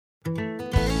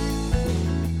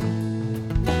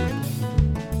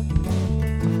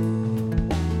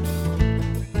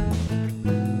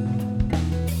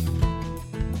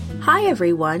Hi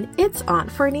everyone, it's Aunt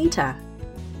Fernita.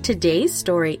 Today's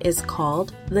story is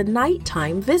called The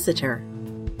Nighttime Visitor.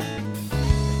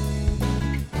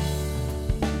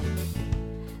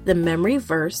 The memory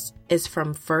verse is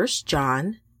from 1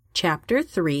 John chapter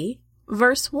 3,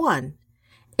 verse 1.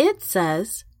 It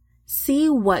says, "See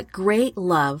what great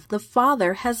love the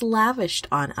Father has lavished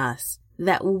on us,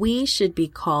 that we should be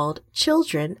called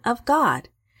children of God."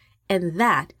 And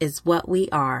that is what we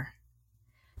are.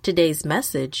 Today's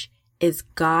message is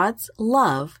God's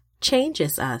love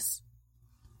changes us.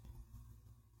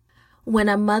 When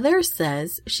a mother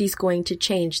says she's going to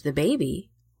change the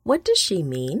baby, what does she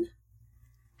mean?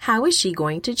 How is she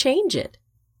going to change it?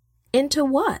 Into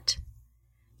what?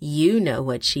 You know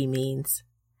what she means.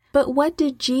 But what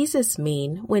did Jesus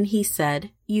mean when he said,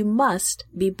 "You must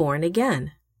be born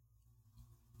again"?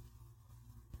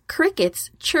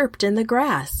 Crickets chirped in the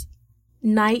grass.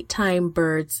 Nighttime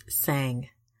birds sang.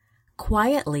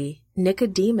 Quietly,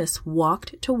 Nicodemus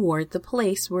walked toward the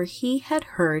place where he had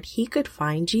heard he could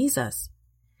find Jesus.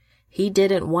 He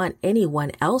didn't want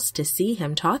anyone else to see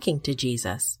him talking to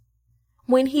Jesus.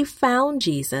 When he found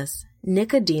Jesus,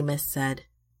 Nicodemus said,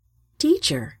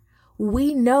 "Teacher,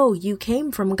 we know you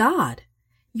came from God.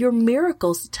 Your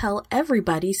miracles tell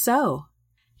everybody so."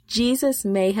 Jesus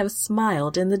may have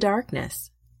smiled in the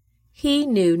darkness. He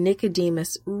knew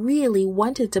Nicodemus really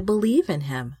wanted to believe in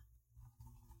him.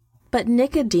 But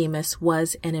Nicodemus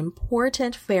was an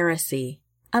important Pharisee,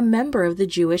 a member of the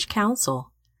Jewish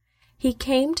council. He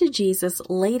came to Jesus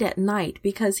late at night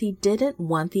because he didn't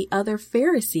want the other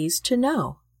Pharisees to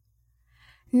know.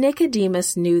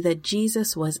 Nicodemus knew that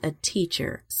Jesus was a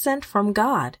teacher sent from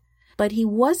God, but he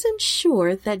wasn't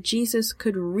sure that Jesus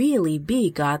could really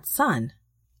be God's son.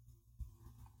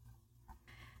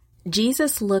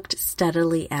 Jesus looked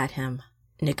steadily at him.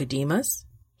 "Nicodemus,"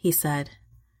 he said,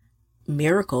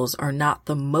 "miracles are not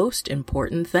the most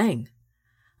important thing.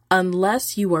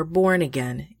 Unless you are born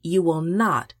again, you will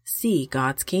not see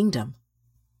God's kingdom."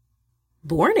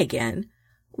 Born again?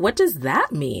 What does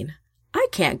that mean? I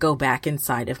can't go back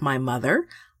inside of my mother.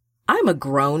 I'm a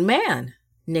grown man,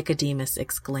 Nicodemus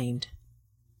exclaimed.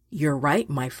 "You're right,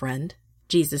 my friend,"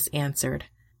 Jesus answered.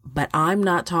 "But I'm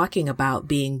not talking about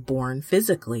being born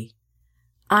physically.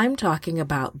 I'm talking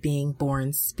about being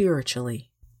born spiritually.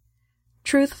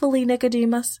 Truthfully,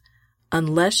 Nicodemus,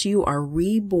 unless you are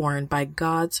reborn by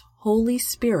God's Holy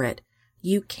Spirit,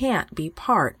 you can't be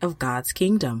part of God's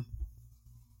kingdom."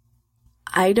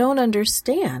 "I don't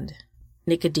understand,"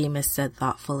 Nicodemus said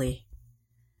thoughtfully.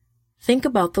 "Think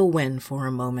about the wind for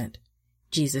a moment,"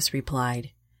 Jesus replied.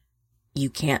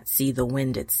 "You can't see the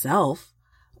wind itself,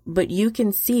 but you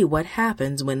can see what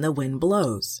happens when the wind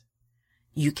blows.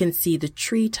 You can see the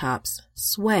treetops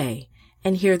sway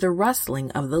and hear the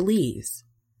rustling of the leaves.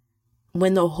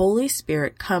 When the Holy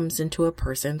Spirit comes into a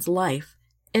person's life,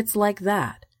 it's like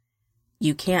that.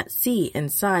 You can't see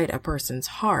inside a person's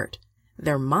heart,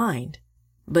 their mind,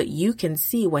 but you can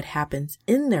see what happens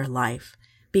in their life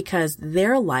because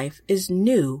their life is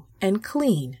new and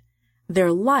clean.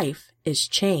 Their life is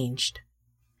changed."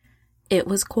 It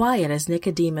was quiet as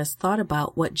Nicodemus thought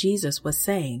about what Jesus was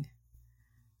saying.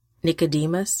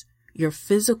 "Nicodemus, your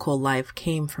physical life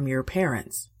came from your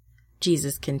parents,"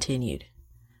 Jesus continued.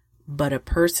 "But a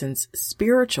person's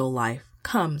spiritual life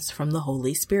comes from the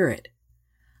Holy Spirit.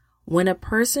 When a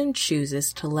person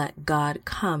chooses to let God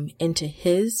come into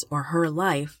his or her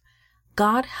life,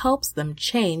 God helps them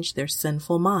change their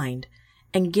sinful mind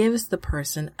and gives the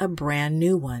person a brand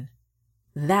new one.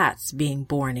 That's being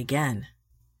born again."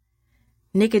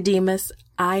 "Nicodemus,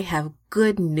 I have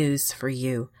good news for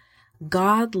you.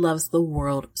 God loves the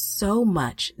world so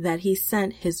much that he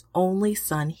sent his only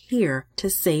son here to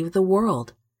save the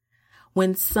world.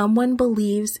 When someone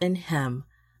believes in him,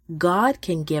 God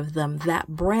can give them that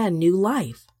brand new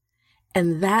life.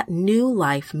 And that new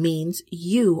life means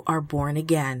you are born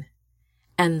again.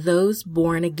 And those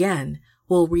born again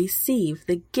will receive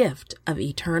the gift of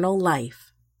eternal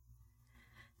life."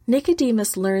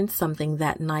 Nicodemus learned something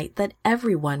that night that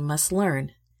everyone must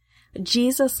learn.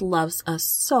 Jesus loves us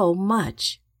so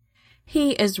much.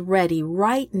 He is ready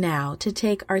right now to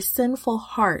take our sinful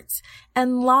hearts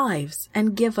and lives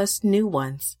and give us new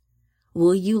ones.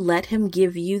 Will you let him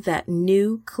give you that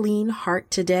new, clean heart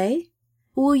today?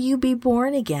 Will you be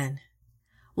born again?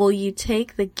 Will you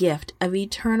take the gift of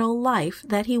eternal life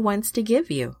that he wants to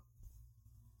give you?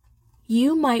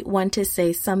 You might want to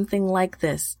say something like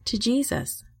this to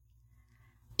Jesus.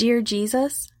 "Dear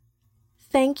Jesus,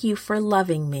 thank you for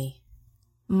loving me.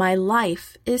 My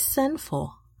life is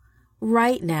sinful.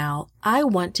 Right now, I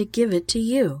want to give it to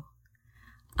you.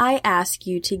 I ask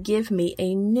you to give me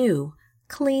a new,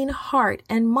 clean heart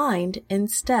and mind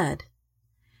instead.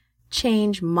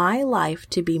 Change my life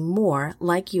to be more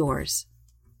like yours.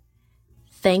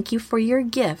 Thank you for your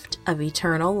gift of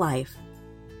eternal life.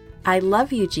 I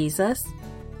love you, Jesus.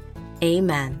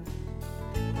 Amen.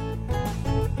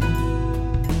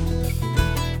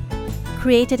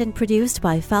 Created and produced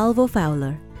by Falvo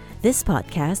Fowler. This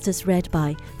podcast is read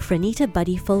by Franita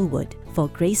Buddy Fullwood for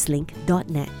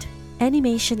Gracelink.net.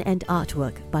 Animation and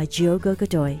artwork by Giogo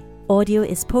Godoy. Audio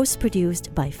is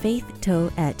post-produced by Faith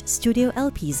To at Studio El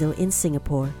Piso in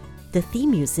Singapore. The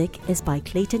theme music is by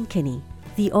Clayton Kinney.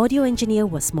 The audio engineer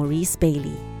was Maurice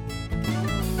Bailey.